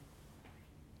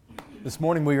This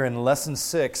morning we are in lesson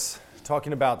 6,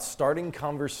 talking about starting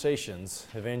conversations,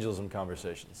 evangelism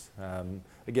conversations.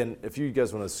 Again, if you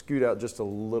guys want to scoot out just a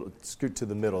little, scoot to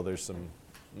the middle,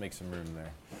 make some room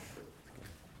there.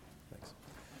 Thanks.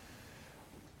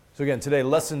 So again, today,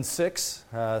 lesson 6,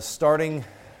 starting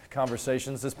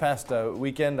conversations. This past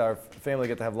weekend, our family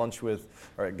got to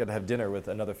have dinner with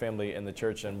another family in the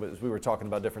church, and as we were talking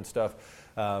about different stuff,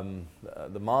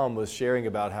 the mom was sharing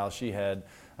about how she had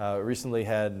recently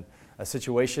had a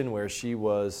situation where she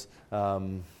was,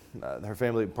 her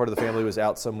family, part of the family was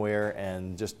out somewhere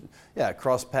and just,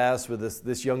 crossed paths with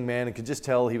this young man and could just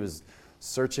tell he was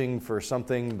searching for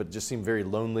something but just seemed very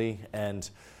lonely,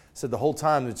 and said the whole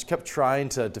time she kept trying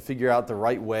to figure out the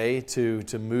right way to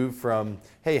move from,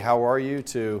 hey, how are you,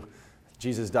 to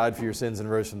Jesus died for your sins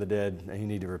and rose from the dead and you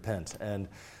need to repent. And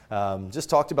just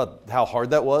talked about how hard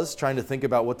that was, trying to think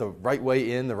about what the right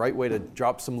way in, the right way to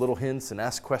drop some little hints and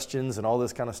ask questions and all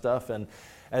this kind of stuff. And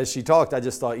as she talked, I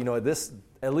just thought, this,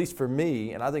 at least for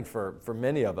me, and I think for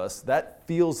many of us, that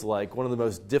feels like one of the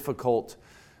most difficult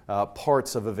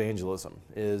parts of evangelism.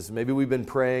 Is maybe we've been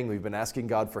praying, we've been asking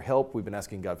God for help, we've been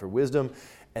asking God for wisdom,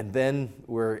 and then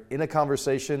we're in a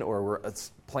conversation or we're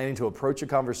planning to approach a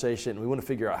conversation, and we want to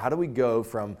figure out how do we go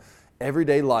from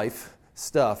everyday life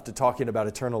stuff to talking about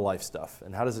eternal life stuff,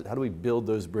 and how do we build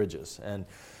those bridges? And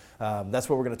that's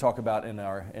what we're going to talk about in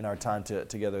our time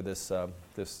together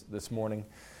this morning.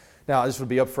 Now, I just want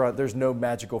to be upfront. There's no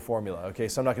magical formula. Okay,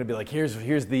 so I'm not going to be like,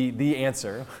 here's the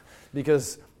answer,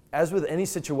 because as with any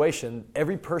situation,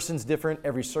 every person's different,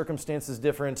 every circumstance is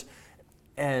different,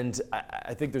 and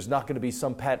I think there's not going to be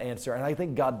some pat answer. And I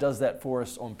think God does that for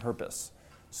us on purpose,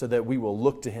 so that we will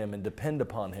look to Him and depend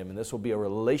upon Him. And this will be a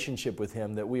relationship with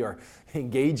Him, that we are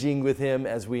engaging with Him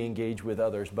as we engage with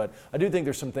others. But I do think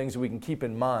there's some things that we can keep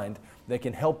in mind that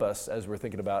can help us as we're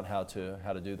thinking about how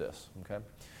to do this. Okay.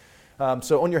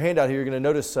 So on your handout here, you're going to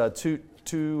notice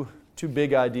two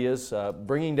big ideas: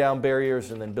 bringing down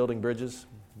barriers and then building bridges.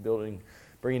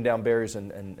 Bringing down barriers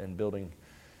and building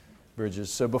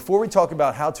bridges. So before we talk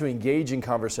about how to engage in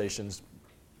conversations,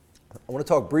 I want to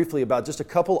talk briefly about just a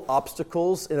couple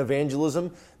obstacles in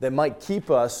evangelism that might keep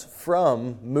us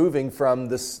from moving from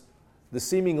the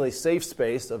seemingly safe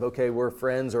space of, okay, we're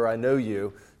friends or I know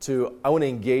you, to I want to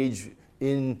engage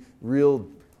in real,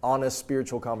 honest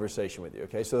spiritual conversation with you.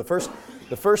 Okay, so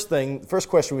the first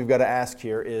question we've got to ask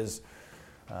here is,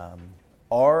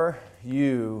 are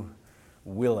you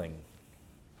willing?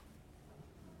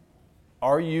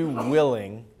 Are you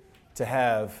willing to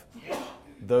have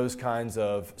those kinds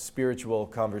of spiritual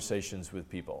conversations with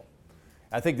people?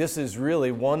 I think this is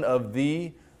really one of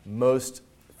the most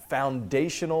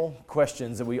foundational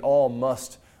questions that we all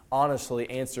must honestly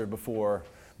answer before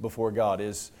God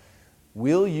is,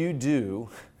 will you do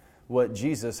what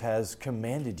Jesus has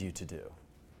commanded you to do?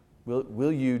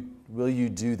 Will you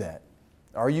do that?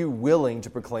 Are you willing to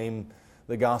proclaim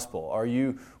the gospel? Are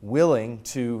you willing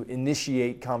to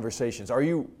initiate conversations? Are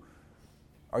you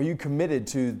committed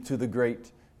to the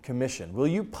Great Commission? Will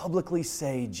you publicly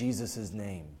say Jesus'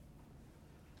 name?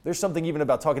 There's something even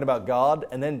about talking about God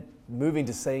and then moving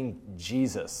to saying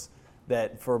Jesus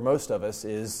that for most of us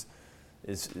is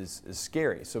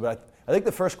scary. So but I think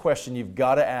the first question you've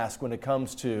got to ask when it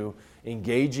comes to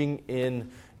engaging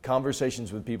in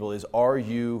conversations with people is, are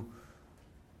you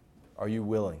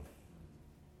willing?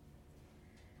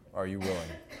 Are you willing?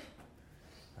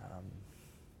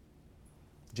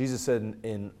 Jesus said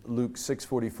in Luke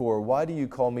 6:44, "Why do you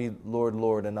call me Lord,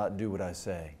 Lord, and not do what I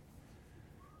say?"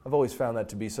 I've always found that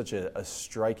to be such a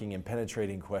striking and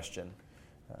penetrating question.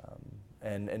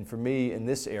 And for me, in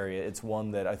this area, it's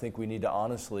one that I think we need to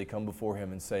honestly come before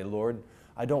Him and say, Lord,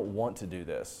 I don't want to do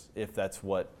this, if that's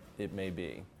what it may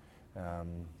be.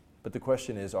 But the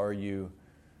question is, are you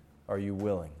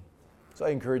willing? So I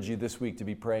encourage you this week to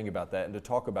be praying about that and to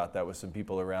talk about that with some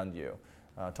people around you.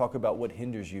 Talk about what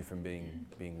hinders you from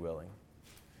being willing.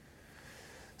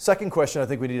 Second question I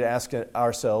think we need to ask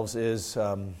ourselves is,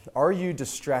 are you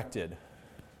distracted?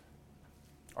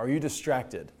 Are you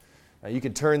distracted? You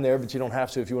can turn there, but you don't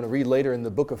have to if you want to read later in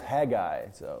the book of Haggai.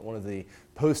 It's one of the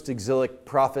post-exilic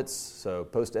prophets, so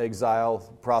post-exile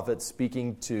prophets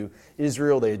speaking to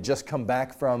Israel. They had just come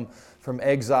back from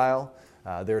exile.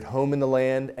 They're at home in the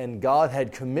land, and God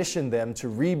had commissioned them to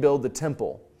rebuild the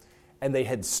temple. And they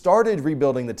had started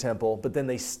rebuilding the temple, but then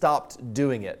they stopped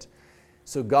doing it.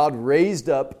 So God raised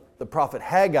up the prophet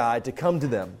Haggai to come to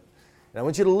them. And I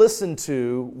want you to listen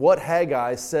to what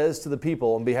Haggai says to the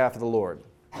people on behalf of the Lord.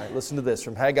 All right, listen to this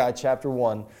from Haggai chapter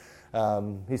 1.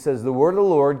 He says, "The word of the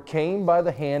Lord came by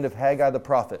the hand of Haggai the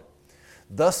prophet.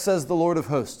 Thus says the Lord of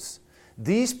hosts,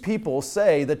 These people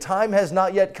say the time has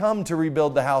not yet come to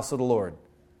rebuild the house of the Lord.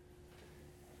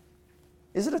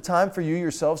 Is it a time for you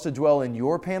yourselves to dwell in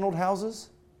your paneled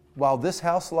houses while this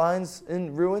house lies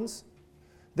in ruins?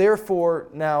 Therefore,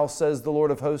 now, says the Lord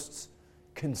of hosts,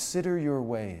 consider your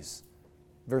ways.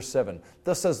 Verse 7,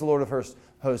 thus says the Lord of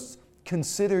hosts,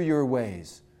 consider your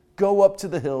ways. Go up to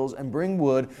the hills and bring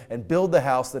wood and build the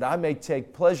house that I may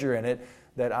take pleasure in it,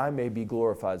 that I may be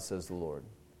glorified, says the Lord.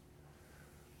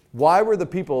 Why were the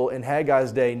people in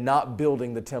Haggai's day not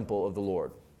building the temple of the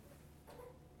Lord?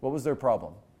 What was their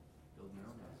problem?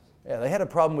 Yeah, they had a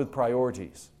problem with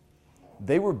priorities.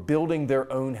 They were building their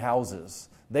own houses.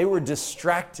 They were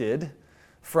distracted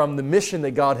from the mission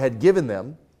that God had given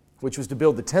them, which was to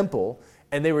build the temple,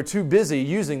 and they were too busy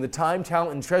using the time,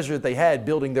 talent, and treasure that they had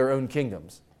building their own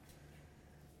kingdoms.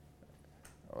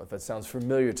 I don't know if that sounds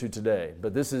familiar to today,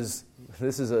 but this is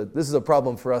a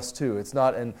problem for us too. It's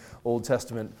not an Old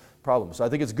Testament problem. So I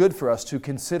think it's good for us to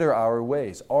consider our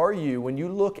ways. Are you, when you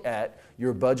look at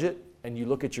your budget and you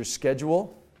look at your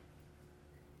schedule,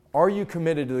 are you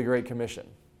committed to the Great Commission?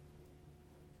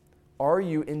 Are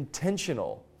you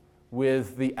intentional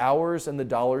with the hours and the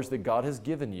dollars that God has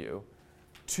given you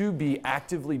to be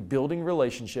actively building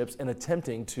relationships and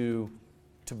attempting to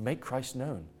make Christ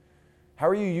known? How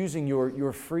are you using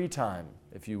your free time,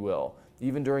 if you will,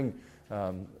 even during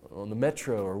on the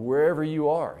metro or wherever you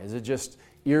are? Is it just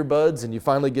earbuds and you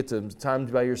finally get to time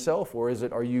by yourself, or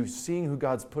are you seeing who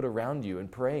God's put around you and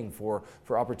praying for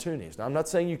opportunities? Now, I'm not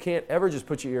saying you can't ever just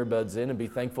put your earbuds in and be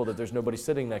thankful that there's nobody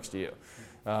sitting next to you.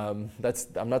 I'm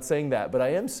not saying that, but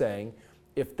I am saying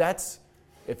if I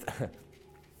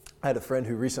had a friend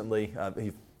who recently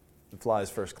he flies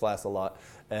first class a lot,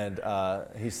 and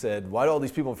he said, "Why do all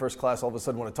these people in first class all of a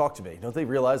sudden want to talk to me? Don't they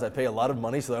realize I pay a lot of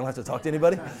money so I don't have to talk to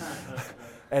anybody?"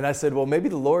 And I said, "Well, maybe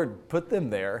the Lord put them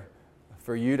there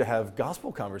for you to have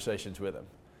gospel conversations with him."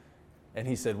 And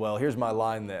he said, "Well, here's my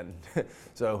line then.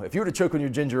 So if you were to choke on your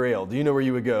ginger ale, do you know where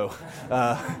you would go?"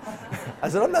 I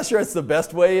said, "I'm not sure it's the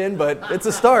best way in, but it's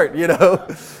a start, you know."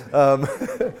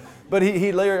 But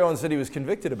he later on said he was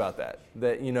convicted about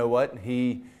that you know what,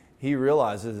 he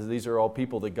realizes that these are all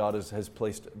people that God has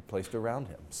placed around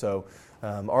him. So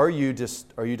are you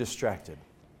distracted?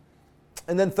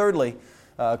 And then thirdly,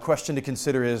 a question to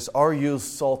consider is, are you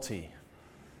salty?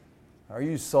 Are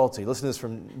you salty? Listen to this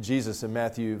from Jesus in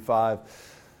Matthew 5.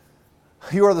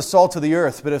 You are the salt of the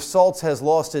earth, but if salt has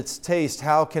lost its taste,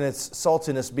 how can its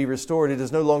saltiness be restored? It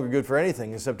is no longer good for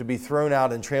anything except to be thrown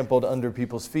out and trampled under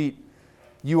people's feet.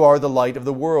 You are the light of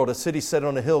the world. A city set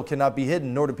on a hill cannot be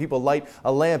hidden, nor do people light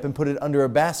a lamp and put it under a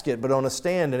basket, but on a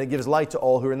stand, and it gives light to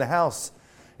all who are in the house.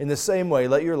 In the same way,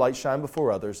 let your light shine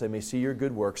before others, they may see your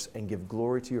good works and give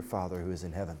glory to your Father who is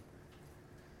in heaven.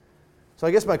 So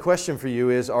I guess my question for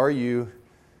you is, are you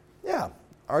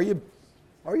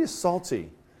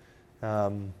salty?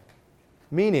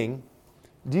 Meaning,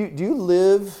 do you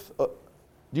live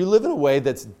in a way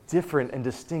that's different and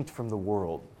distinct from the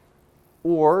world?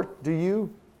 Or do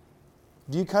you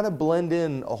kind of blend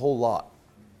in a whole lot?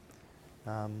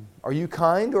 Are you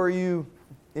kind or are you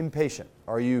impatient?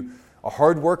 Are you a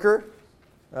hard worker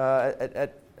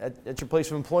at your place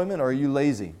of employment, or are you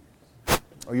lazy?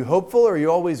 Are you hopeful, or are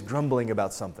you always grumbling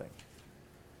about something?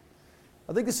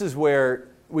 I think this is where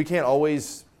we can't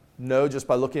always know just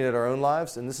by looking at our own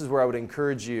lives, and this is where I would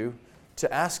encourage you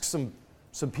to ask some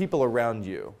people around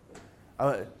you.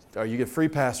 You get free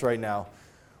pass right now.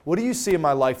 What do you see in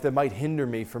my life that might hinder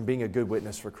me from being a good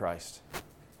witness for Christ?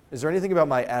 Is there anything about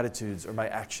my attitudes or my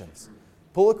actions?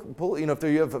 If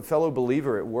you have a fellow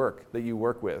believer at work that you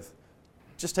work with,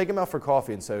 just take them out for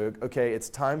coffee and say, "Okay, it's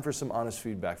time for some honest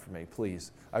feedback from me,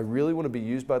 please. I really want to be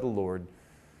used by the Lord.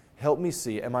 Help me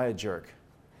see, am I a jerk?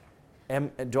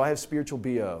 Do I have spiritual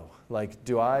BO?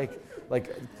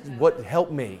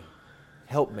 Help me.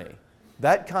 Help me."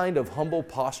 That kind of humble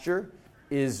posture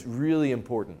is really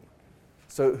important.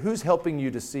 So who's helping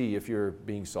you to see if you're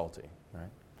being salty? Right?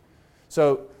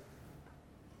 So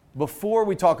before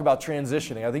we talk about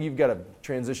transitioning, I think you've got to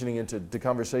transitioning into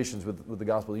conversations with the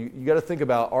gospel. You got to think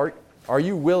about, are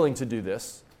you willing to do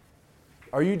this?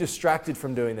 Are you distracted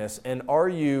from doing this? And do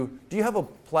you have a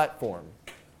platform?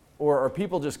 Or are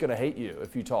people just going to hate you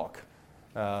if you talk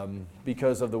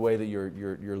because of the way that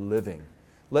you're living?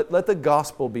 Let the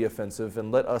gospel be offensive,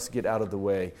 and let us get out of the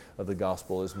way of the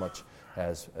gospel as much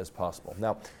as possible.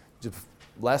 Now, just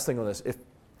last thing on this,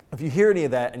 if you hear any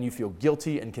of that and you feel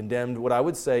guilty and condemned, what I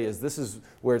would say is this is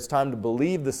where it's time to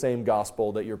believe the same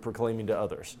gospel that you're proclaiming to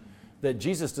others. That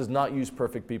Jesus does not use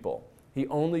perfect people. He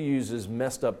only uses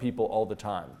messed up people all the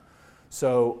time.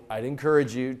 So I'd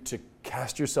encourage you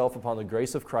cast yourself upon the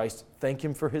grace of Christ, thank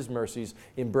Him for His mercies,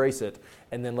 embrace it,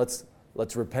 and then let's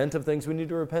repent of things we need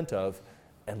to repent of,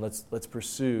 and let's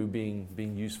pursue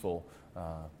being useful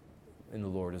in the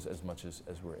Lord as much as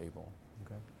we're able.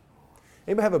 Okay.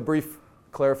 Anybody have a brief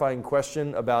clarifying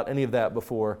question about any of that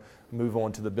before we move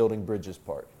on to the building bridges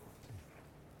part?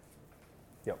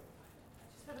 Yep. I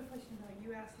just have a question.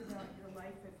 You asked about your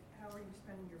life, how are you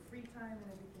spending your free time and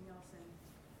everything else, and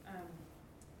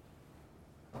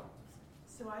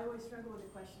so I always struggle with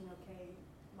the question, okay,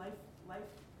 life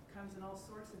comes in all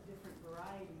sorts of different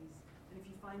varieties, and if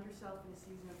you find yourself in a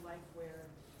season of life where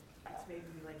it's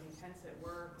maybe like intense at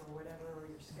work or whatever, or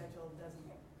your schedule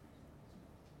doesn't,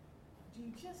 do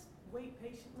you just wait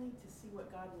patiently to see what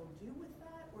God will do with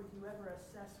that, or do you ever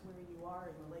assess where you are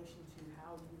in relation to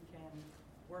how you can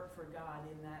work for God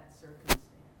in that circumstance?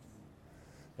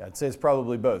 Yeah, I'd say it's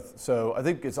probably both. So I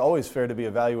think it's always fair to be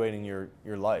evaluating your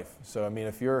life. So I mean,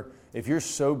 if you're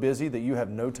so busy that you have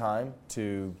no time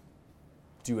to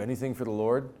do anything for the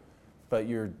Lord, but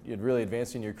you're really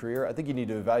advancing your career, I think you need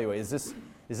to evaluate, is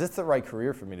this the right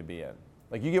career for me to be in?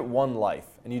 Like, you get one life,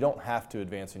 and you don't have to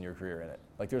advance in your career in it.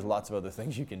 Like, there's lots of other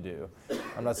things you can do.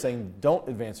 I'm not saying don't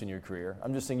advance in your career.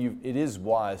 I'm just saying it is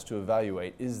wise to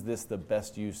evaluate, is this the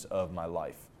best use of my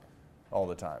life all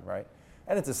the time, right?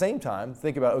 And at the same time,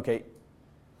 think about, okay,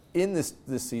 in this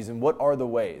season, what are the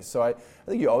ways? So I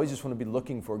think you always just want to be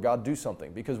looking for God do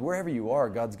something, because wherever you are,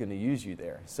 God's going to use you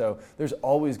there. So there's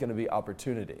always going to be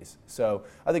opportunities. So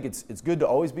I think it's good to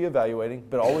always be evaluating,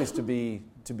 but always to be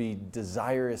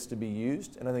desirous to be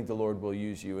used. And I think the Lord will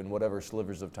use you in whatever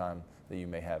slivers of time that you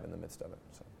may have in the midst of it.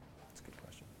 So that's a good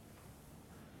question.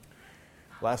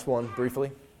 Last one, briefly.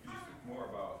 Can you speak more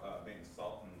about being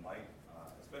salt and light,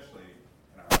 especially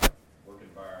in our work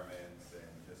environments and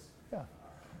just,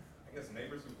 I guess,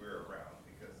 neighbors who we're around,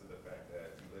 because of the fact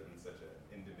that we live in such an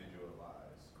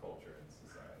individualized culture and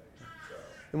society. So,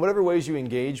 in whatever ways you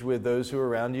engage with those who are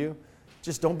around you,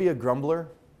 just don't be a grumbler.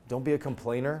 Don't be a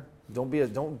complainer.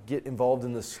 Don't get involved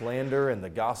in the slander and the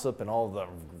gossip and all the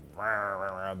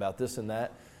about this and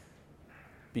that.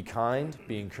 Be kind.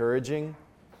 Be encouraging.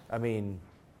 I mean,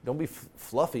 don't be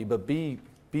fluffy, but be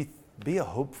a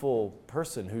hopeful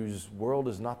person whose world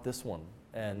is not this one,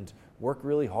 and work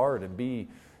really hard and be,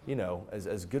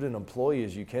 as good an employee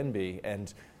as you can be.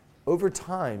 And over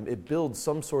time, it builds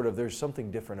there's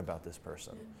something different about this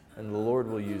person, and the Lord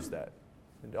will use that.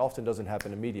 It often doesn't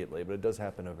happen immediately, but it does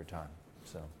happen over time.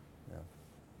 So, yeah.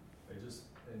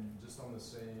 Just on the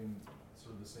same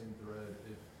thread,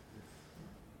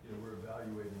 if we're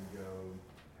evaluating and go,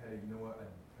 hey, you know what,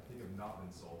 I think I've not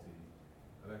been salty.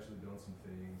 I've actually done some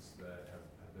things that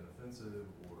have been offensive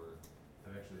or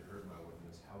have actually hurt my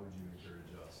witness. How would you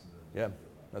encourage us? Yeah,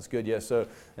 that's good. Yeah. So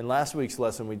in last week's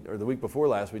lesson, or the week before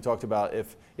last, we talked about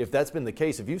if that's been the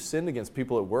case, if you've sinned against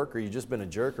people at work or you've just been a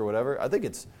jerk or whatever, I think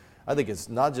it's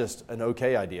not just an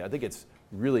okay idea. I think it's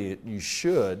really, you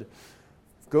should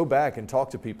go back and talk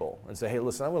to people and say, hey,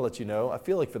 listen, I want to let you know, I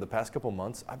feel like for the past couple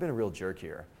months, I've been a real jerk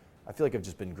here. I feel like I've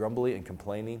just been grumbly and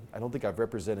complaining. I don't think I've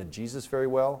represented Jesus very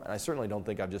well, and I certainly don't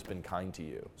think I've just been kind to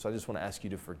you. So I just want to ask you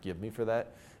to forgive me for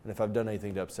that. And if I've done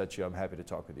anything to upset you, I'm happy to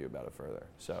talk with you about it further.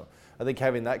 So I think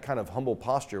having that kind of humble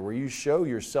posture where you show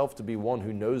yourself to be one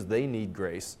who knows they need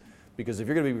grace, because if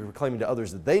you're going to be proclaiming to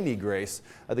others that they need grace,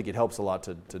 I think it helps a lot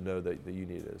to know that you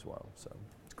need it as well. So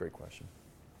it's a great question.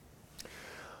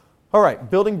 All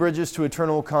right, building bridges to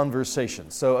eternal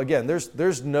conversation. So again,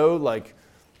 there's no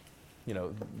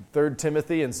 3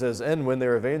 Timothy and says, and when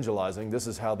they're evangelizing, this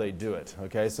is how they do it.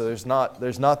 Okay, so there's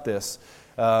not this.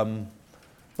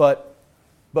 But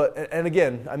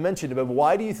again, I mentioned it, but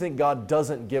why do you think God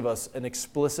doesn't give us an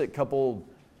explicit couple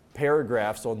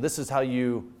paragraphs on this is how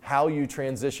you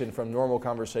transition from normal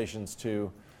conversations to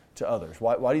others?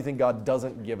 Why do you think God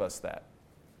doesn't give us that?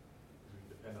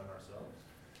 We depend on ourselves,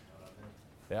 not on Him.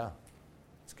 Yeah,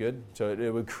 it's good. So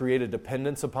it would create a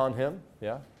dependence upon Him.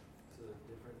 Yeah. So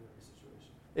different in every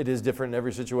situation. It is different in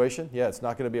every situation. Yeah, it's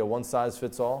not going to be a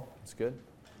one-size-fits-all. It's good.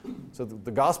 So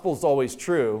the gospel is always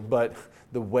true, but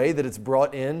the way that it's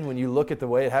brought in, when you look at the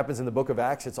way it happens in the book of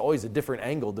Acts, it's always a different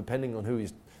angle depending on who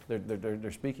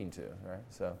they're speaking to. Right?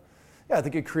 So, yeah, I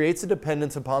think it creates a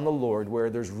dependence upon the Lord where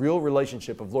there's real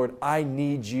relationship of, Lord, I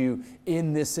need you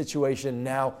in this situation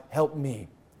now. Help me,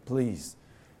 please.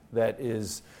 That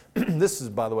is, this is,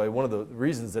 by the way, one of the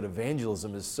reasons that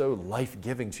evangelism is so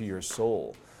life-giving to your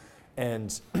soul.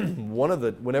 And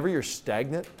whenever you're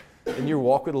stagnant in your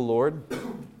walk with the Lord,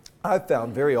 I've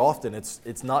found very often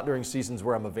it's not during seasons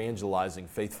where I'm evangelizing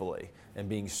faithfully and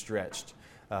being stretched.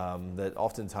 That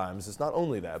oftentimes, it's not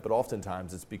only that, but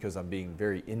oftentimes it's because I'm being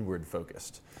very inward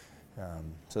focused.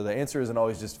 So the answer isn't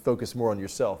always just focus more on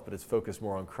yourself, but it's focus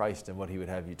more on Christ and what He would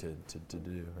have you to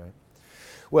do, right?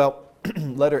 Well,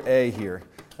 letter A here,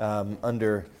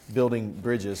 under building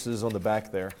bridges. This is on the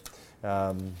back there.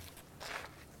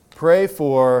 Pray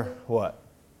for what?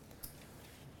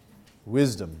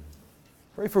 Wisdom.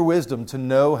 Pray for wisdom to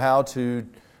know how to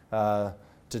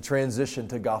transition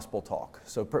to gospel talk.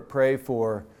 So pray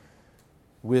for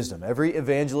wisdom. Every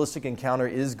evangelistic encounter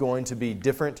is going to be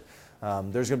different.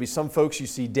 There's going to be some folks you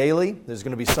see daily. There's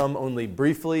going to be some only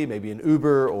briefly, maybe in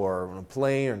Uber or on a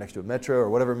plane or next to a metro or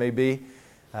whatever it may be.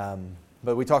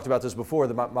 But we talked about this before.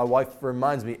 That my wife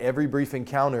reminds me every brief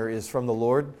encounter is from the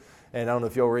Lord. And I don't know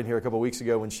if y'all were in here a couple of weeks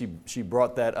ago when she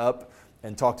brought that up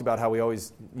and talked about how we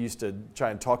always used to try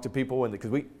and talk to people. And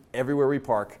because everywhere we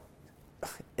park,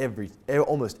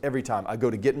 almost every time I go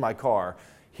to get in my car,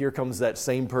 here comes that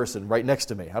same person right next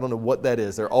to me. I don't know what that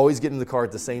is. They're always getting in the car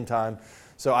at the same time.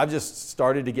 So I've just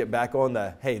started to get back on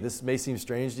the, hey, this may seem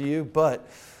strange to you, but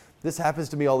this happens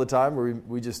to me all the time where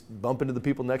we just bump into the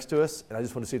people next to us, and I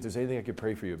just want to see if there's anything I could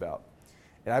pray for you about.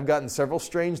 And I've gotten several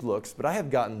strange looks, but I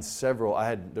have gotten several.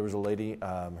 There was a lady,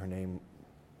 her name,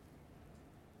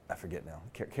 I forget now,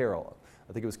 Carol.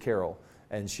 I think it was Carol.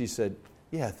 And she said,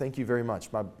 yeah, thank you very much.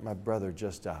 My brother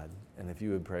just died, and if you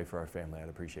would pray for our family, I'd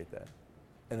appreciate that.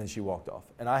 And then she walked off.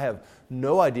 And I have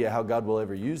no idea how God will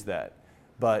ever use that,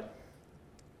 but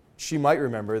she might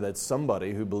remember that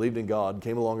somebody who believed in God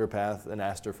came along her path and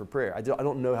asked her for prayer. I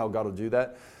don't know how God will do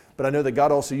that, but I know that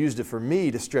God also used it for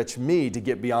me to stretch me to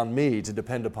get beyond me, to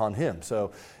depend upon Him.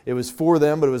 So it was for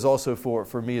them, but it was also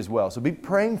for me as well. So be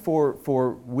praying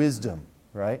for wisdom,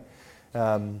 right?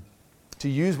 To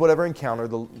use whatever encounter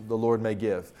the Lord may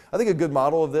give. I think a good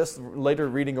model of this, later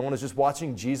reading on, is just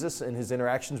watching Jesus and His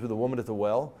interactions with the woman at the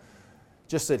well.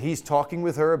 Just that He's talking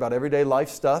with her about everyday life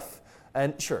stuff.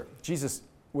 And sure,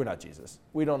 we're not Jesus.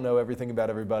 We don't know everything about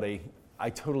everybody. I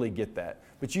totally get that.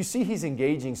 But you see He's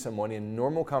engaging someone in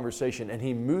normal conversation, and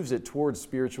He moves it towards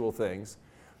spiritual things.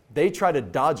 They try to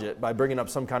dodge it by bringing up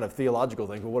some kind of theological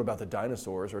thing. Well, what about the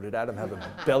dinosaurs? Or did Adam have a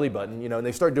belly button? And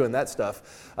they start doing that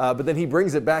stuff. But then He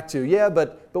brings it back to,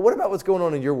 but what about what's going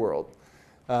on in your world?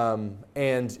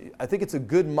 And I think it's a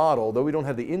good model, though we don't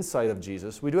have the insight of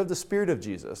Jesus, we do have the Spirit of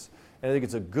Jesus. And I think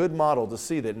it's a good model to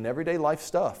see that in everyday life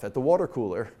stuff, at the water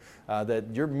cooler, that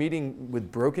you're meeting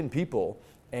with broken people,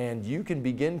 and you can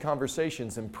begin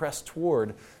conversations and press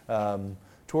toward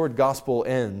gospel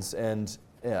ends, and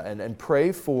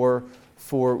pray for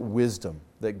wisdom,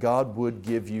 that God would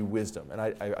give you wisdom. And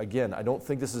I don't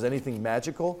think this is anything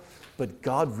magical, but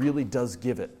God really does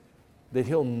give it. That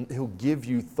He'll give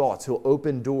you thoughts, He'll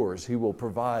open doors, He will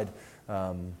provide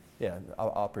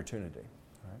opportunity.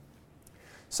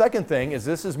 Second thing is,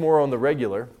 this is more on the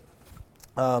regular,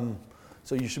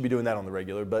 so you should be doing that on the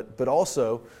regular, but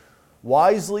also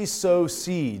wisely sow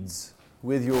seeds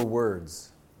with your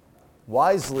words.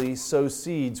 Wisely sow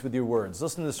seeds with your words.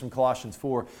 Listen to this from Colossians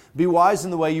 4. Be wise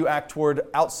in the way you act toward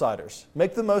outsiders.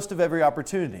 Make the most of every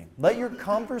opportunity. Let your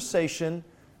conversation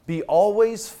be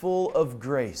always full of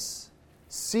grace,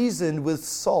 seasoned with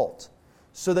salt,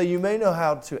 so that you may know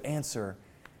how to answer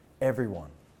everyone.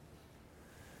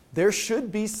 There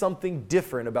should be something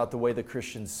different about the way that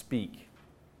Christians speak,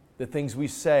 the things we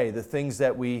say, the things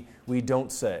that we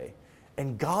don't say.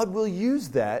 And God will use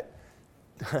that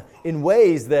in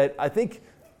ways that I think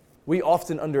we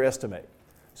often underestimate.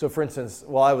 So for instance,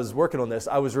 while I was working on this,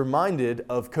 I was reminded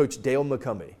of Coach Dale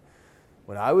McCumbee.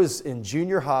 When I was in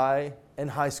junior high and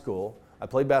high school, I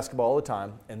played basketball all the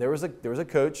time, and there was a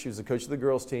coach, he was the coach of the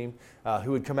girls team,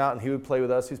 who would come out and he would play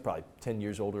with us. He's probably 10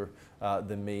 years older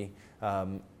than me.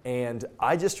 And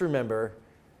I just remember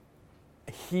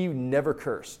he never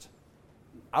cursed.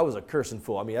 I was a cursing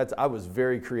fool. I mean, I was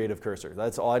very creative cursor.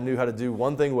 That's all I knew how to do,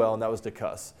 one thing well, and that was to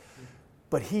cuss.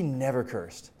 But he never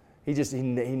cursed. He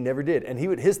never did. And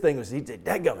his thing was, he'd say,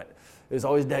 dadgummit. It was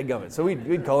always dadgummit. So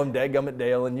we'd call him Dadgummit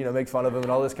Dale and, make fun of him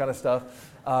and all this kind of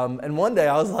stuff. And one day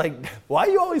I was like, why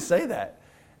do you always say that?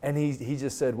 And he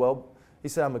just said, he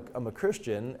said, I'm a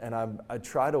Christian, and I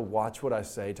try to watch what I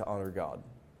say to honor God.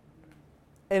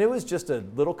 And it was just a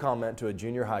little comment to a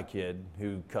junior high kid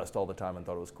who cussed all the time and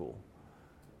thought it was cool.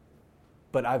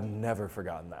 But I've never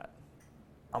forgotten that.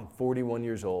 I'm 41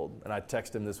 years old, and I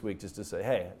texted him this week just to say,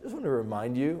 hey, I just want to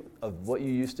remind you of what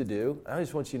you used to do. And I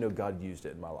just want you to know God used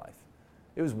it in my life.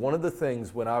 It was one of the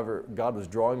things whenever God was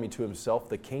drawing me to Himself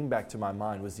that came back to my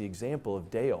mind was the example of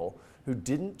Dale, who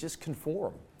didn't just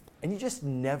conform. And you just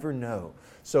never know.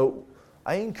 So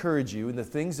I encourage you in the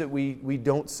things that we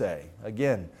don't say.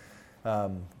 Again,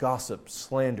 gossip,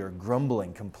 slander,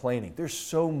 grumbling, complaining. There's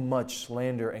so much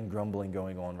slander and grumbling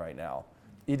going on right now.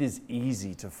 It is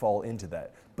easy to fall into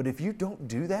that. But if you don't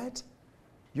do that,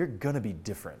 you're going to be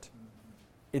different.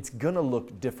 It's going to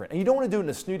look different. And you don't want to do it in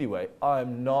a snooty way.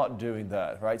 I'm not doing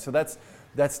that, right? So that's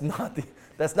not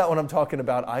what I'm talking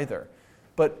about either.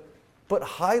 But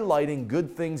highlighting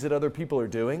good things that other people are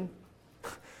doing,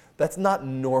 that's not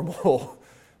normal.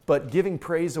 But giving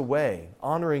praise away,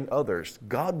 honoring others,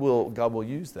 God will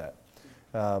use that.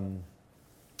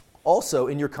 Also,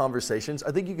 in your conversations,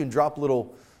 I think you can drop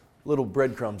little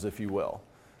breadcrumbs, if you will.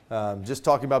 Just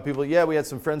talking about people, yeah, we had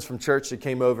some friends from church that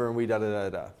came over and we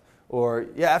da-da-da-da. Or,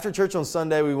 yeah, after church on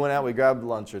Sunday, we went out, we grabbed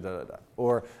lunch, or da-da-da.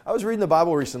 Or, I was reading the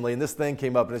Bible recently, and this thing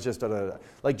came up, and it's just da-da-da.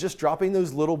 Like, just dropping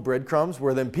those little breadcrumbs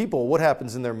where then people, what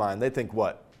happens in their mind? They think,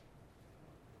 what?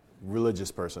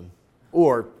 Religious person.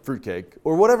 Or fruitcake.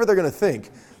 Or whatever they're going to think.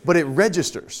 But it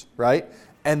registers, right?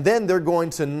 And then they're going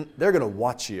to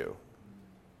watch you.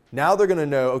 Now they're going to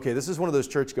know, okay, this is one of those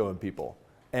church-going people.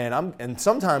 And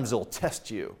sometimes they'll test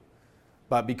you.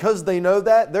 But because they know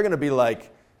that, they're going to be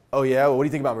like, oh yeah, well, what do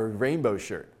you think about my rainbow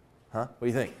shirt? Huh? What do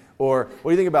you think? Or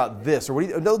what do you think about this? Or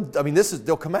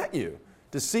they'll come at you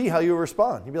to see how you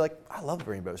respond. You'll be like, I love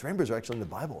rainbows. Rainbows are actually in the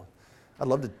Bible. I'd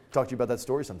love to talk to you about that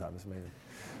story sometime. It's amazing.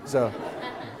 So,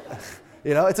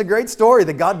 it's a great story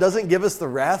that God doesn't give us the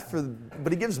wrath,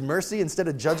 but He gives mercy instead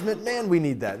of judgment. Man, we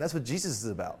need that. And that's what Jesus is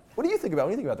about. What do you think about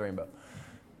when you think about the rainbow?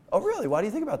 Oh, really? Why do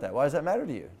you think about that? Why does that matter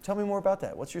to you? Tell me more about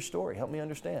that. What's your story? Help me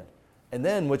understand. And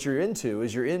then what you're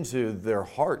into their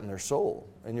heart and their soul.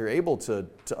 And you're able to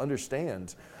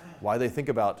understand why they think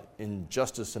about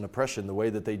injustice and oppression the way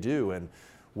that they do. And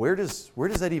where does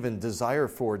that even desire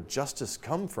for justice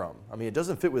come from? I mean, it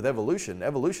doesn't fit with evolution.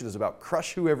 Evolution is about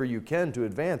crush whoever you can to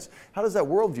advance. How does that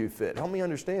worldview fit? Help me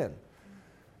understand.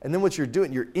 And then what you're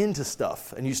doing, you're into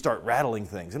stuff and you start rattling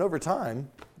things. And over time,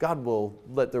 God will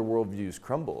let their worldviews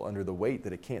crumble under the weight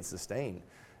that it can't sustain.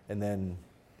 And then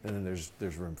there's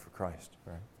room for Christ,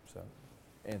 right? So,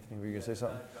 Anthony, were you going to say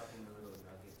something? Dropping the little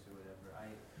nuggets or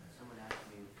whatever. Someone asked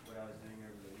me what I was doing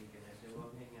over the weekend. I said, well,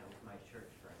 I'm hanging out with my church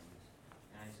friends.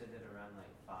 And I said that around like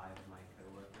 5 of my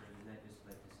coworkers, and that just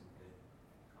led to some good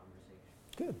conversation.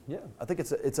 Good, yeah. I think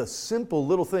it's a simple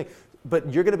little thing, but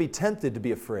you're going to be tempted to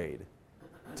be afraid,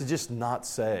 to just not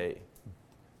say,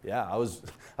 yeah, I was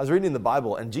reading the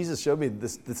Bible, and Jesus showed me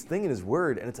this thing in His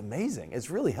Word, and it's amazing. It's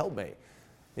really helped me,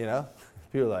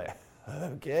 People are like,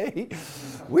 okay,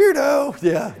 weirdo,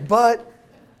 yeah,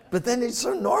 but then it's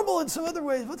so normal in some other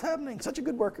ways. What's happening? Such a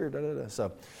good worker, da da da.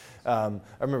 So, I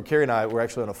remember Carrie and I were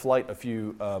actually on a flight a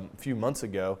few months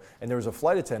ago, and there was a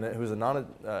flight attendant who was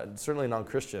certainly a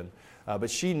non-Christian, but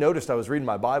she noticed I was reading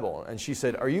my Bible, and she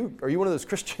said, "Are you one of those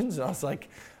Christians?" And I was like,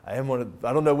 I am one of.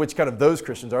 I don't know which kind of those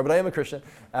Christians are, but I am a Christian.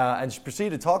 And she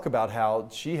proceeded to talk about how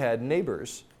she had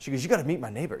neighbors. She goes, "You got to meet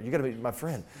my neighbor. You got to meet my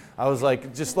friend." I was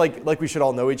like, just like we should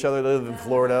all know each other. They live in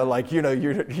Florida. Like,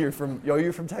 you're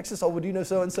from Texas. Oh, well, do you know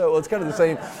so and so? Well, it's kind of the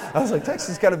same. I was like, Texas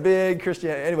is kind of big,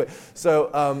 Christianity. Anyway, so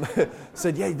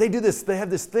said, yeah, they do this. They have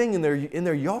this thing in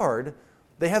their yard.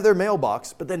 They have their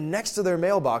mailbox, but then next to their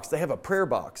mailbox, they have a prayer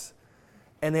box,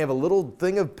 and they have a little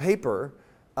thing of paper.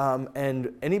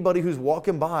 And anybody who's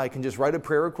walking by can just write a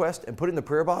prayer request and put it in the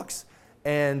prayer box,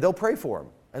 and they'll pray for them.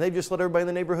 And they just let everybody in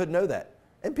the neighborhood know that.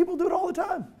 And people do it all the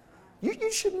time.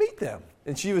 You should meet them.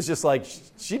 And she was just like,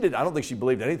 I don't think she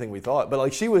believed anything we thought, but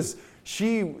like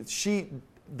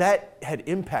that had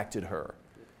impacted her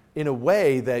in a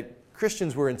way that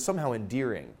Christians were somehow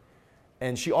endearing.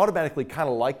 And she automatically kind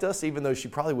of liked us, even though she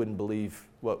probably wouldn't believe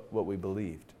what we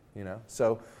believed,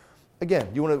 So, again,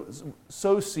 you want to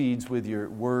sow seeds with your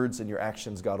words and your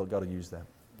actions. God will use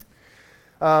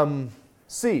that.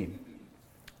 C,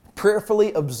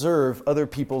 prayerfully observe other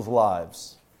people's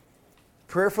lives.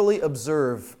 Prayerfully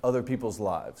observe other people's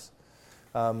lives.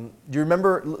 Do you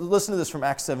remember? Listen to this from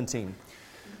Acts 17.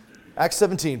 Acts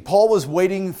 17. Paul was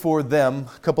waiting for them,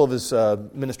 a couple of his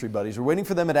ministry buddies were waiting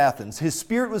for them at Athens. His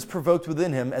spirit was provoked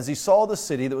within him as he saw the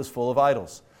city that was full of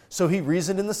idols. So he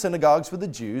reasoned in the synagogues with the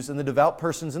Jews and the devout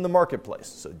persons in the marketplace.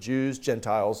 So Jews,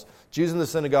 Gentiles, Jews in the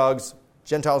synagogues,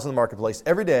 Gentiles in the marketplace,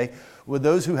 every day with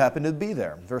those who happened to be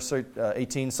there. Verse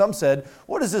 18, some said,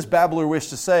 what does this babbler wish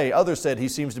to say? Others said, he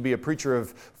seems to be a preacher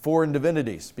of foreign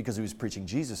divinities, because he was preaching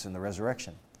Jesus in the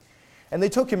resurrection. And they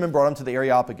took him and brought him to the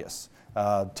Areopagus.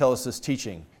 Tell us this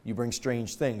teaching. You bring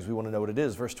strange things. We want to know what it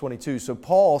is. Verse 22, so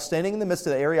Paul, standing in the midst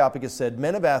of the Areopagus, said,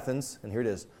 men of Athens, and here it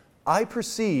is, I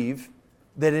perceive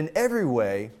that in every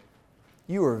way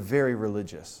you are very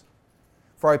religious.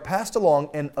 For I passed along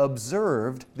and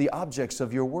observed the objects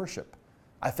of your worship.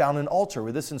 I found an altar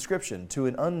with this inscription, to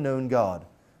an unknown God.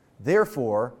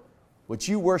 Therefore, what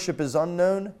you worship is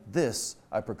unknown, this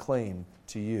I proclaim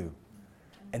to you.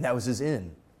 And that was his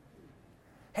in.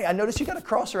 Hey, I noticed you got a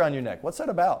cross around your neck. What's that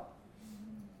about?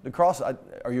 The cross, are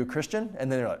you a Christian?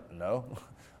 And then they're like, no.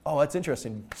 Oh, that's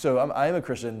interesting. So I am a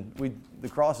Christian. The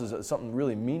cross is something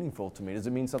really meaningful to me. Does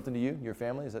it mean something to you, your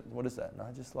family? What is that? No,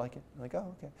 I just like it. I'm like,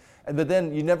 oh, okay. But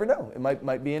then you never know. It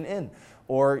might be an in.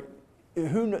 Or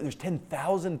who knows? There's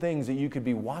 10,000 things that you could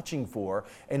be watching for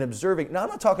and observing. Now, I'm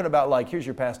not talking about like, here's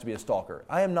your past to be a stalker.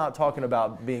 I am not talking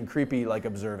about being creepy, like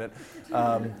observant.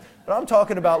 But I'm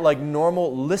talking about like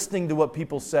normal listening to what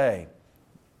people say.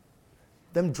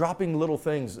 Them dropping little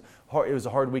things. It was a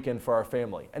hard weekend for our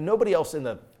family, and nobody else in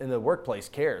the workplace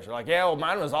cares. They're like, yeah, well,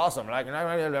 mine was awesome. Like,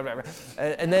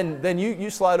 and then you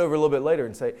slide over a little bit later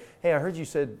and say, hey, I heard you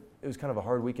said it was kind of a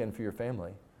hard weekend for your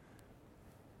family.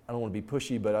 I don't want to be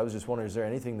pushy, but I was just wondering, is there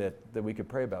anything that we could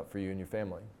pray about for you and your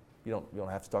family? You don't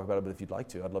have to talk about it, but if you'd like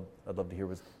to, I'd love to hear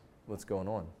what's going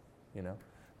on. You know,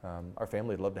 our family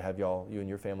would love to have you and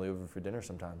your family over for dinner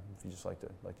sometime if you just like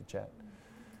to chat.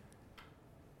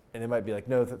 And it might be like,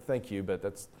 no, thank you, but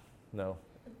that's no.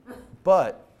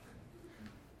 But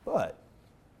the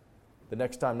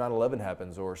next time 9/11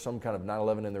 happens or some kind of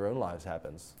 9/11 in their own lives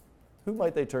happens, who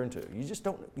might they turn to? You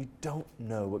don't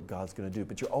know what God's going to do,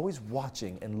 but you're always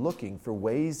watching and looking for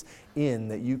ways in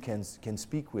that you can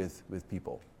speak with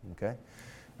people. Okay,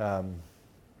 you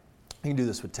can do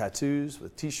this with tattoos,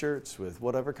 with T-shirts, with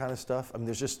whatever kind of stuff. I mean,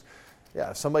 there's just.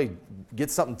 Yeah, if somebody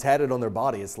gets something tatted on their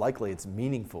body, it's likely it's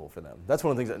meaningful for them. That's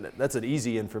one of the things, that's an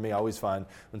easy in for me. I always find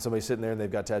when somebody's sitting there and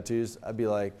they've got tattoos, I'd be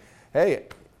like, hey,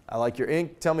 I like your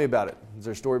ink. Tell me about it. Is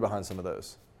there a story behind some of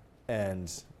those?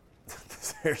 And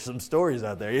there's some stories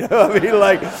out there, you know? I mean,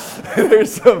 like,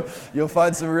 you'll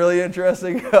find some really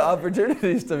interesting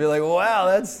opportunities to be like,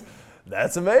 wow,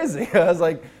 that's amazing. I was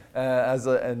like,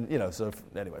 so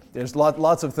anyway, there's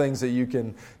lots of things that you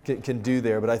can do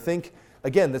there. But I think,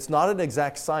 again, that's not an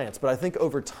exact science, but I think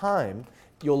over time,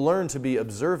 you'll learn to be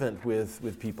observant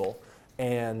with people,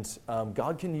 and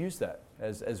God can use that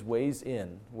as ways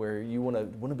in where you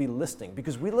want to be listening,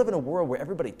 because we live in a world where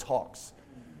everybody talks.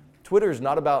 Twitter is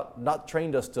not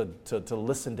trained us to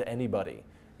listen to anybody.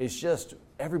 It's just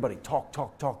everybody talk,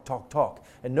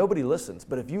 and nobody listens.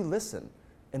 But if you listen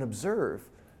and observe,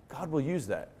 God will use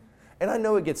that. And I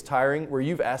know it gets tiring where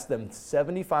you've asked them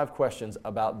 75 questions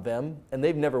about them and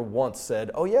they've never once said,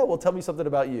 oh yeah, well tell me something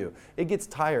about you. It gets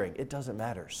tiring. It doesn't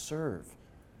matter. Serve.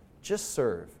 Just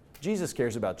serve. Jesus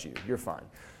cares about you. You're fine.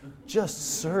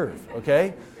 Just serve,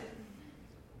 okay?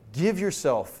 Give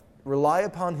yourself. Rely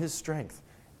upon His strength.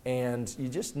 And you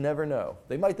just never know.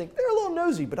 They might think they're a little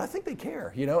nosy, but I think they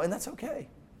care, you know, and that's okay.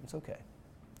 It's okay.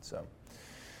 So,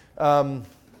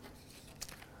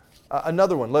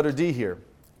 another one, letter D here.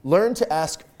 Learn to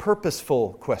ask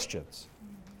purposeful questions.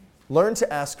 Learn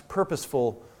to ask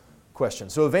purposeful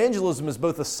questions. So evangelism is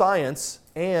both a science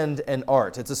and an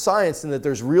art. It's a science in that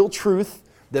there's real truth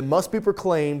that must be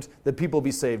proclaimed that people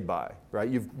be saved by.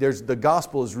 Right? The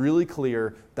gospel is really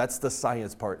clear. That's the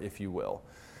science part, if you will.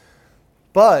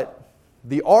 But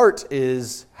the art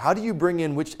is how do you bring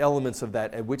in which elements of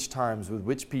that at which times with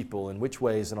which people in which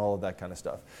ways and all of that kind of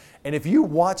stuff. And if you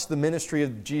watch the ministry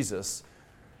of Jesus,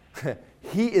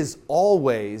 He is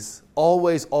always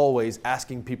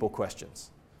asking people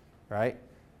questions, right?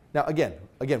 Now, again,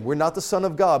 we're not the Son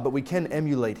of God, but we can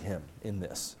emulate Him in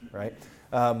this, right?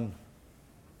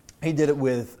 He did it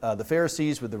with the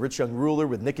Pharisees, with the rich young ruler,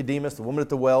 with Nicodemus, the woman at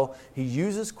the well. He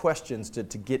uses questions to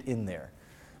get in there.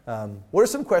 What are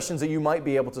some questions that you might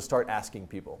be able to start asking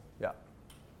people? Yeah.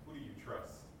 Who do you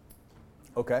trust?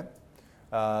 Okay.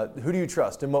 Who do you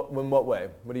trust? In what way?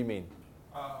 What do you mean?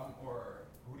 Or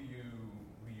who do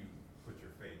you put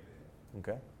your faith in?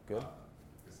 Okay, good.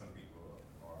 Because some people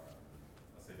are,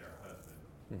 let's say, their husband,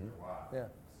 Mm-hmm. their wife.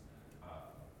 Yeah.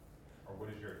 Or what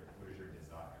is your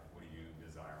desire? What do you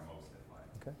desire most in life?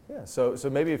 Okay. Yeah. So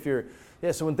maybe if you're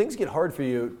so when things get hard for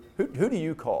you, who do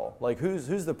you call? Like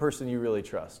who's the person you really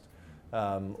trust?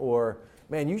 Or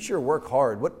man, you sure work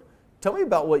hard. Tell me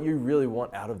about what you really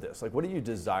want out of this. Like, what are you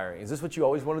desiring? Is this what you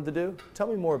always wanted to do? Tell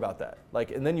me more about that. Like,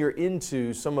 and then you're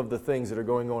into some of the things that are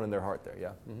going on in their heart there. Yeah.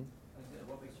 Mm-hmm.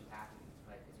 What makes you happy?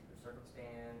 Like, is it your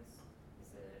circumstance?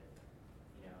 Is it,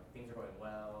 things are going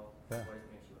well? Yeah. What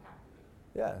makes you happy?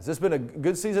 Yeah. Has this been a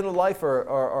good season of life or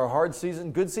a hard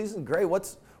season? Good season? Great.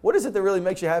 What is it that really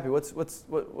makes you happy? What is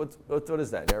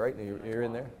that? Yeah, right? You're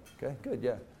in there. Okay. Good.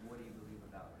 Yeah. What do you believe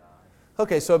about God?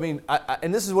 Okay, so I mean,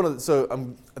 and this is one of the, so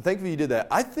I'm thankful you did that.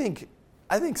 I think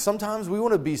sometimes we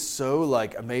want to be so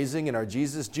like amazing in our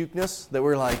Jesus jukeness that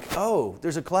we're like, oh,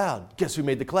 there's a cloud. Guess who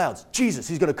made the clouds? Jesus.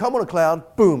 He's going to come on a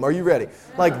cloud. Boom. Are you ready?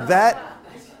 Like that.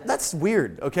 That's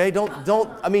weird. Okay. Don't.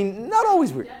 I mean, not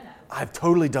always weird. I've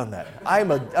totally done that.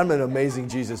 I'm an amazing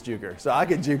Jesus juker, so I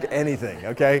can juke anything,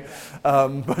 okay?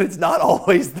 But it's not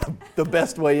always the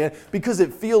best way in because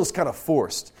it feels kind of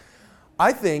forced.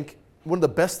 I think one of the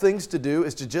best things to do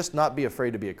is to just not be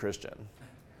afraid to be a Christian.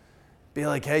 Be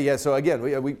like, hey, yeah, so again,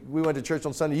 we went to church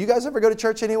on Sunday. You guys ever go to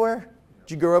church anywhere?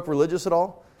 Did you grow up religious at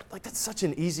all? Like, that's such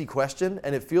an easy question,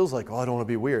 and it feels like, oh, I don't want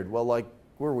to be weird. Well, like,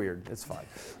 we're weird. It's fine.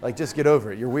 Like, just get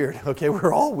over it. You're weird. Okay,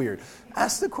 we're all weird.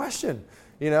 Ask the question,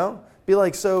 you know? Be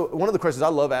like, so one of the questions I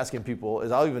love asking people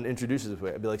is, I'll even introduce it this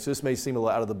way. I'd be like, so this may seem a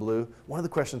little out of the blue. One of the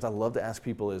questions I love to ask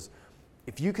people is,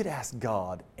 if you could ask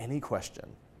God any question,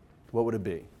 what would it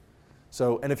be?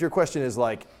 So, and if your question is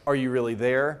like, are you really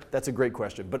there? That's a great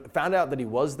question. But found out that he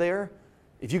was there,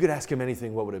 if you could ask him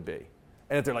anything, what would it be?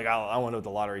 And if they're like, I want to know the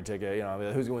lottery ticket, you know,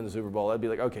 who's going to win the Super Bowl? I'd be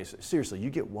like, okay, so seriously, you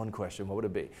get one question, what would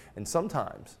it be? And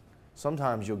sometimes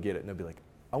you'll get it, and they'll be like,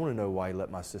 I want to know why he let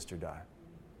my sister die.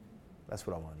 That's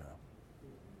what I want to know.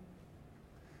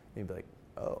 And you'd be like,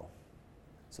 oh,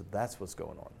 so that's what's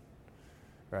going on,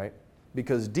 right?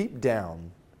 Because deep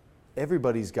down,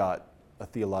 everybody's got a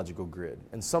theological grid.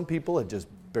 And some people have just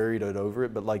buried it over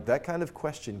it, but like that kind of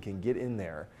question can get in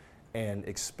there and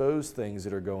expose things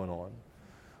that are going on.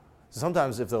 So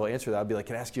sometimes if they'll answer that, I'll be like,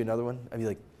 can I ask you another one? I'd be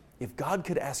like, if God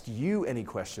could ask you any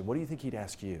question, what do you think he'd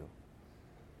ask you?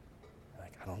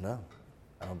 Like, I don't know.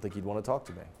 I don't think he'd want to talk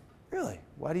to me. Really?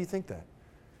 Why do you think that?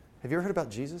 Have you ever heard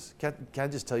about Jesus? Can I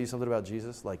just tell you something about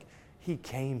Jesus? Like, he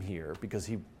came here because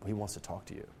he wants to talk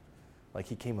to you. Like,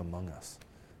 he came among us.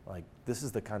 Like, this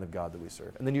is the kind of God that we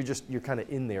serve. And then you're kind of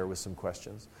in there with some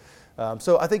questions.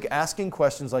 So I think asking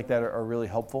questions like that are really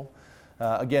helpful.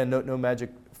 Again, no magic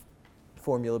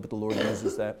formula, but the Lord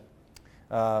uses that.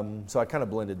 So I kind of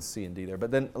blended C and D there.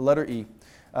 But then letter E,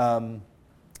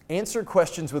 answer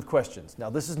questions with questions. Now,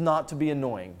 this is not to be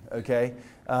annoying, okay?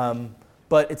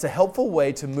 But it's a helpful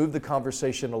way to move the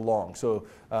conversation along. So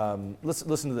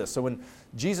listen to this. So when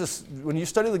you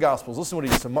study the Gospels, listen to what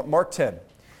he says. So Mark 10.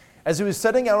 As he was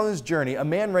setting out on his journey, a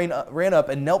man ran up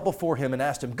and knelt before him and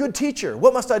asked him, "Good teacher,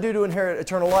 what must I do to inherit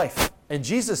eternal life?" And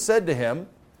Jesus said to him,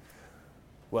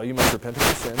 well, you must repent of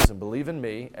your sins and believe in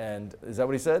me. And is that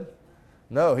what he said?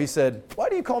 No, he said, why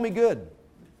do you call me good?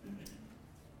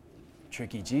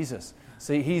 Tricky Jesus.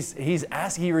 See,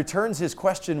 he returns his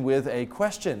question with a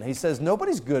question. He says,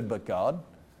 nobody's good but God.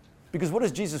 Because what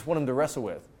does Jesus want him to wrestle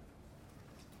with?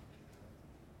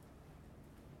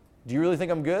 Do you really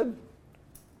think I'm good?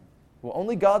 Well,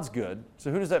 only God's good.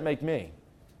 So who does that make me?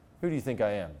 Who do you think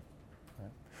I am?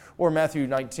 Or Matthew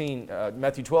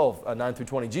 12, 9 through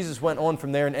 20. Jesus went on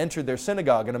from there and entered their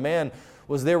synagogue, and a man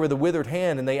was there with a withered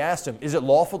hand, and they asked him, is it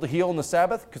lawful to heal on the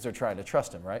Sabbath? Because they're trying to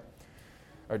trust him, right?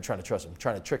 Or trying to trick him,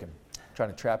 trying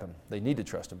to trap him. They need to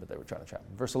trust him, but they were trying to trap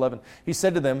him. Verse 11, he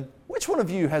said to them, which one of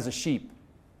you has a sheep?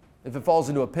 If it falls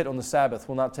into a pit on the Sabbath,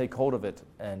 will not take hold of it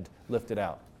and lift it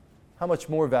out? How much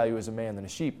more value is a man than a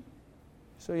sheep?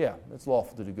 So yeah, it's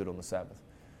lawful to do good on the Sabbath.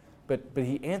 But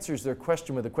he answers their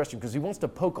question with a question because he wants to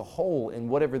poke a hole in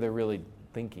whatever they're really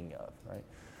thinking of, right?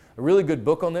 A really good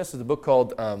book on this is a book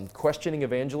called Questioning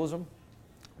Evangelism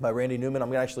by Randy Newman.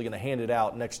 I'm actually going to hand it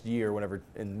out next year,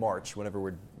 in March,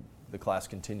 whenever the class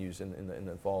continues in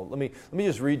the fall. Let me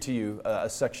just read to you a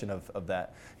section of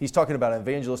that. He's talking about an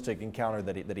evangelistic encounter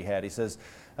that he had. He says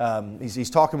he's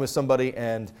talking with somebody,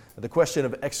 and the question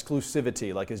of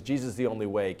exclusivity, like is Jesus the only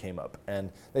way, came up. And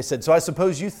they said, so I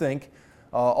suppose you think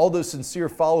all those sincere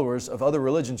followers of other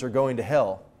religions are going to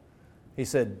hell. He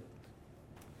said,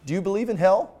 do you believe in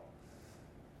hell?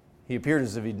 He appeared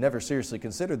as if he'd never seriously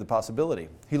considered the possibility.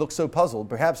 He looked so puzzled,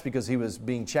 perhaps because he was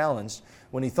being challenged,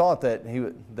 when he thought that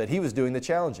he was doing the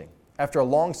challenging. After a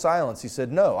long silence, he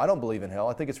said, no, I don't believe in hell.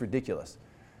 I think it's ridiculous.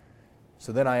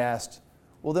 So then I asked,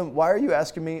 well, then why are you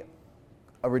asking me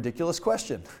a ridiculous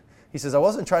question? He says, I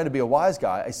wasn't trying to be a wise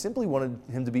guy. I simply wanted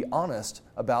him to be honest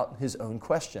about his own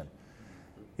question.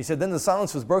 He said, then the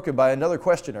silence was broken by another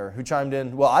questioner who chimed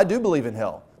in, well, I do believe in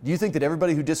hell. Do you think that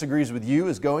everybody who disagrees with you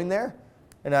is going there?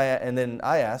 And then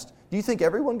I asked, do you think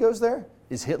everyone goes there?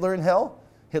 Is Hitler in hell?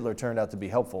 Hitler turned out to be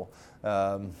helpful,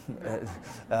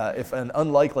 if an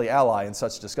unlikely ally in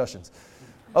such discussions.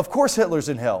 Of course Hitler's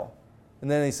in hell.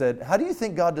 And then he said, how do you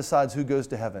think God decides who goes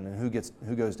to heaven and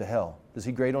who goes to hell? Does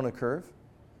he grade on a curve?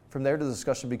 From there, the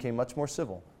discussion became much more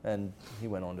civil, and he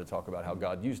went on to talk about how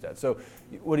God used that. So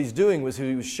what he's doing was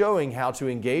he was showing how to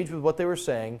engage with what they were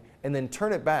saying and then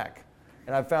turn it back.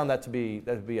 And I found that to be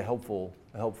a helpful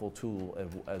tool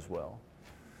as well.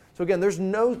 So again, there's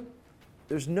no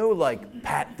like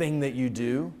pat thing that you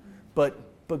do,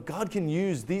 but But God can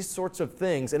use these sorts of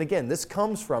things. And again, this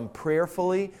comes from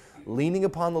prayerfully leaning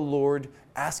upon the Lord,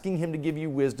 asking Him to give you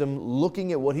wisdom,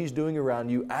 looking at what He's doing around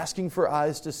you, asking for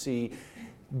eyes to see,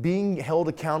 being held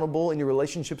accountable in your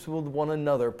relationships with one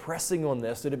another, pressing on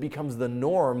this, that it becomes the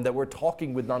norm that we're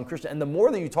talking with non-Christians. And the more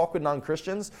that you talk with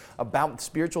non-Christians about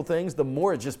spiritual things, the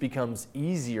more it just becomes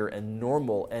easier and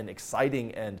normal and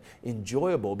exciting and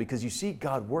enjoyable, because you see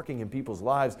God working in people's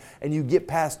lives and you get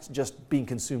past just being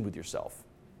consumed with yourself.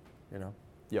 You know?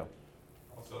 Yeah.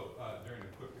 Also, during the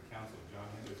Equip the Council, John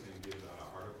Henderson gives an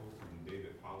article from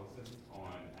David Pollison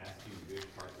on asking big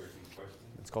heart-searching questions.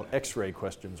 It's called X-ray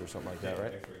questions or something like that,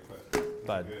 right? X-ray questions.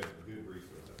 But- Good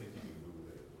resource. I think you can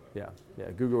Google it as well.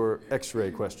 Yeah. Google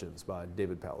X-ray questions by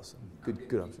David Pallison. Good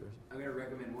observation. I'm going to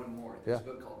recommend one more. Yeah. There's a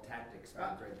book called Tactics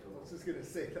by Greg I Koukl. was just going to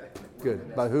say that.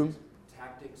 Good. By whom?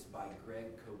 Tactics by Greg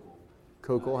Koukl.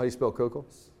 Koukl. How do you spell Koukl?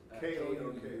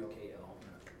 K-O-U-K-L. K-O-U-K-L.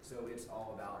 So it's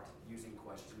all about using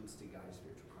questions to guide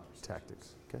spiritual conversations.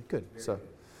 Tactics. Okay, good. Very So good.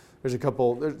 there's a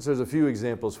couple, there's a few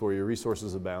examples for you.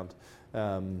 Resources abound.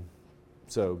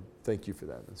 So thank you for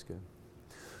that. That's good.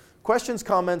 Questions,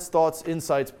 comments, thoughts,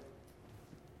 insights,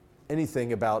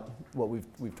 anything about what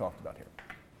we've talked about here?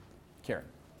 Karen.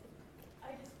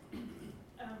 I just,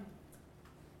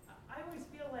 I always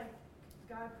feel like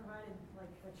God provided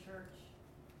like the church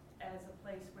as a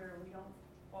place where we don't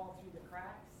fall through the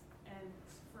cracks. And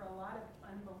for a lot of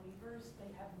unbelievers,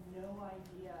 they have no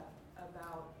idea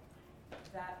about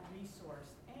that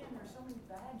resource. And there's so many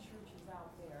bad churches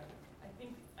out there. I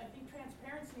think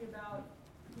transparency about,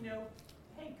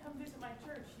 hey, come visit my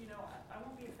church. I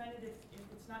won't be offended if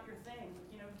it's not your thing.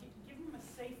 Give them a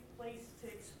safe place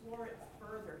to explore it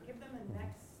further. Give them a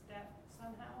next step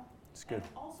somehow. It's good.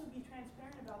 And also be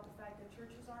transparent about the fact that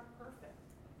churches aren't perfect,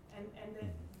 and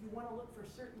that you want to look for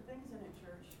certain things in a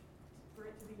church for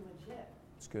it to be legit.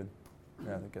 It's good.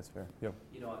 Yeah, I think that's fair. Yep.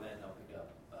 On that, I'll pick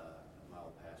up, my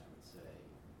old pastor would say,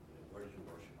 where did you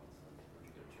worship on Sunday? Where'd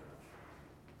you go to church?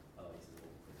 Oh, he says, well,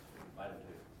 invite him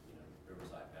to,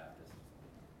 Riverside Baptist.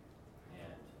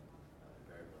 And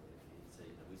invariably, he'd say,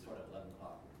 we start at 11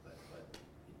 o'clock, but we're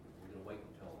going to wait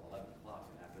until 11 o'clock,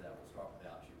 and after that, we'll start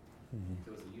without you. Mm-hmm.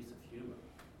 So it's the use of humor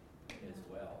as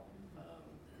well.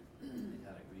 It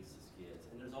kind of greases the skids.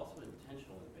 And there's also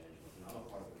intentional evangelism. I'm a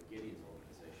part of the Gideon's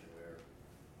organization where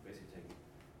basically take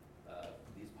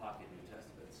these pocket New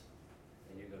Testaments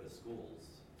and you go to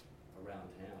schools around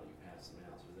town, you pass them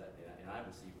out. So and I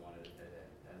received one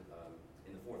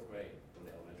in the 4th grade from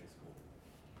the elementary school.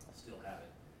 I still have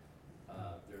it.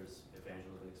 There's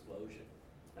evangelism explosion.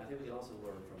 And I think we can also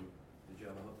learn from the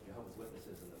Jehovah's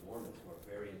Witnesses and the Mormons, who are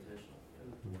very intentional,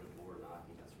 door-to-door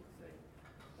knocking, that sort of thing.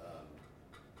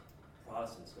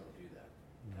 Protestants don't do that.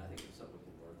 And I think there's something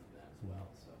we can learn from that as well.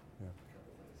 So, Yeah. a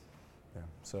couple things. Yeah.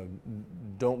 So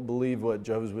don't believe what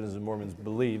Jehovah's Witnesses and Mormons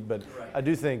believe, but Right. I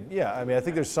do think, I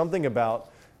think there's something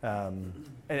about, and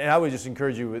I would just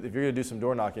encourage you, if you're going to do some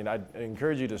door knocking, I'd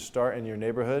encourage you to start in your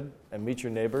neighborhood and meet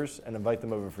your neighbors and invite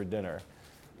them over for dinner.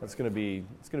 It's going to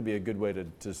be a good way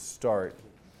to start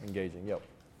engaging. Yep.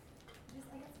 Just,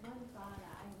 I guess one thought,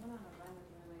 I went on a run with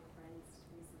one of my friends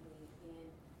recently, and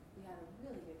we had a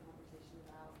really good conversation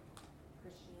about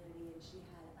Christianity, and she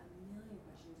had a million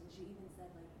questions, and she even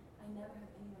said, like, I never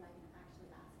have anyone I can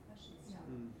actually ask questions to.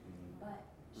 But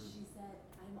she said,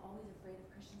 I'm always afraid of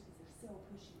Christians because they're so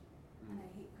pushy, and I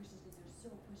hate Christians because they're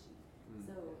so pushy.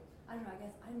 So, I don't know, I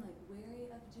guess I'm like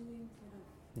wary of doing sort of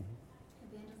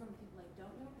evangelism with people I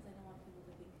don't know, because I don't want people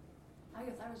to think, I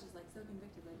guess I was just like so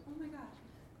convicted, like, oh my gosh,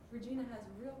 Regina has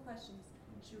real questions,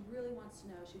 she really wants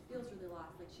to know, she feels really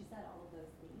lost, like she said all of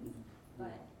those things, but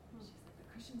she's like, the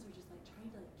Christians are just like trying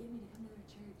to like get me to come to their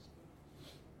church,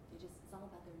 and it's all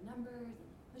about their numbers, and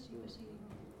pushy.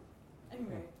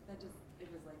 Anyway, it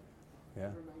was like Yeah.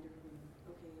 a reminder for me,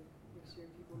 okay, make sure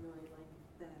people know I like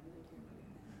them, and I care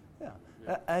about them.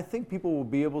 Yeah. I think people will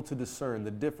be able to discern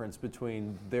the difference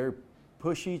between their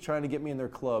pushy, trying to get me in their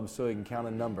club so they can count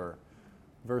a number,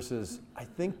 versus I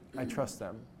think I trust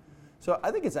them. So I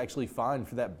think it's actually fine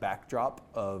for that backdrop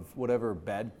of whatever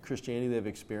bad Christianity they've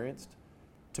experienced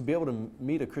to be able to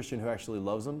meet a Christian who actually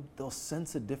loves them. They'll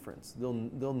sense a difference. They'll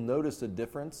notice a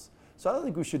difference. So I don't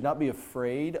think we should not be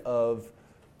afraid of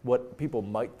what people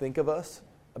might think of us.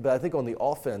 But I think on the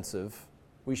offensive,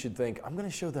 we should think, I'm going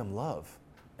to show them love.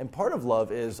 And part of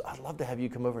love is, I'd love to have you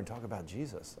come over and talk about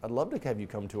Jesus. I'd love to have you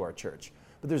come to our church.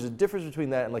 But there's a difference between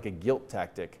that and like a guilt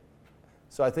tactic.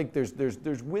 So I think there's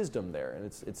wisdom there, and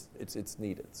it's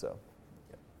needed. So.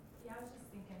 Yeah, I was just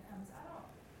thinking,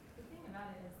 the thing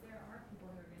about it is there are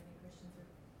people who are going to think Christians are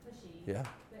pushy, Yeah.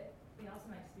 but we also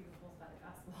might just be repulsed by the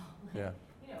gospel. Yeah.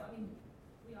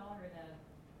 We all are in a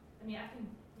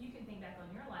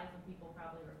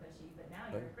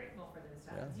you're grateful for those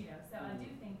times, you know. So I do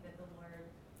think that the Lord,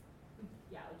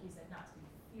 yeah, like you said, not to be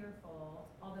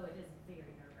fearful, although it is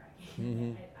very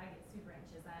nerve-wracking. I get super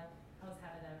anxious. I was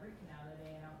having a root canal the other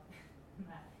day, and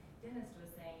my dentist was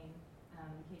saying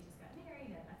he just got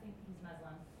married, and I think he's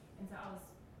Muslim. And so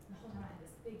the whole time I had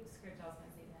this big script I was going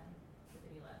to say to him, but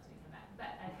then he left and he come back.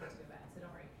 But I have to go back, so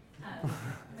don't worry.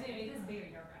 But anyway, it is very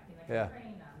nerve-wracking. Like I'm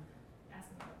praying,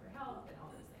 asking God for help and all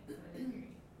those things. So it is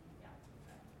very,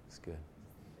 It's good.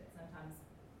 that sometimes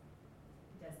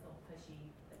it does feel pushy,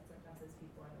 but sometimes those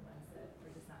people are the ones that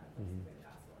are just not in a place to hear the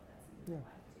gospel at that season of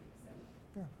life too.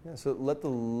 So So let the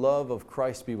love of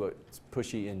Christ be what's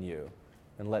pushy in you,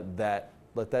 and let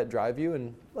that drive you,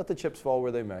 and let the chips fall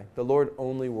where they may. The Lord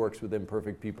only works with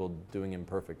imperfect people doing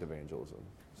imperfect evangelism.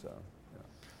 So,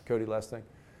 Cody, last thing.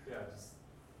 Yeah, just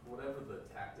whatever the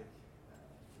tactic,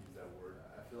 to use that word,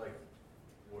 I feel like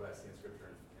what I see in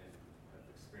Scripture and have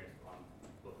experienced on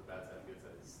both the bad side and good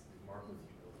side is marked with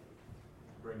humility.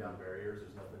 Bring down barriers.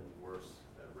 There's nothing worse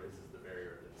that raises the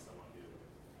barrier than someone who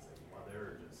says, "You want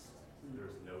there," or just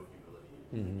there's no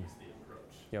humility. It's the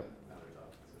approach. Yep. Now they're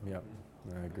talking.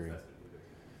 So I agree. that's been good.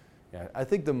 Yeah, I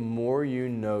think the more you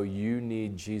know you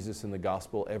need Jesus in the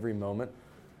gospel every moment,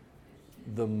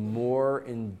 the more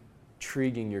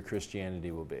intriguing your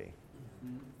Christianity will be.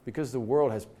 Because the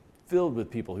world has filled with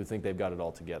people who think they've got it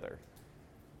all together,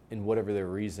 in whatever their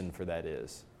reason for that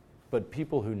is. But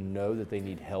people who know that they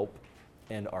need help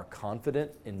and are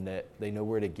confident in that they know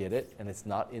where to get it, and it's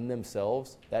not in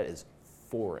themselves, that is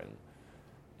foreign.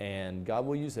 And God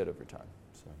will use that over time.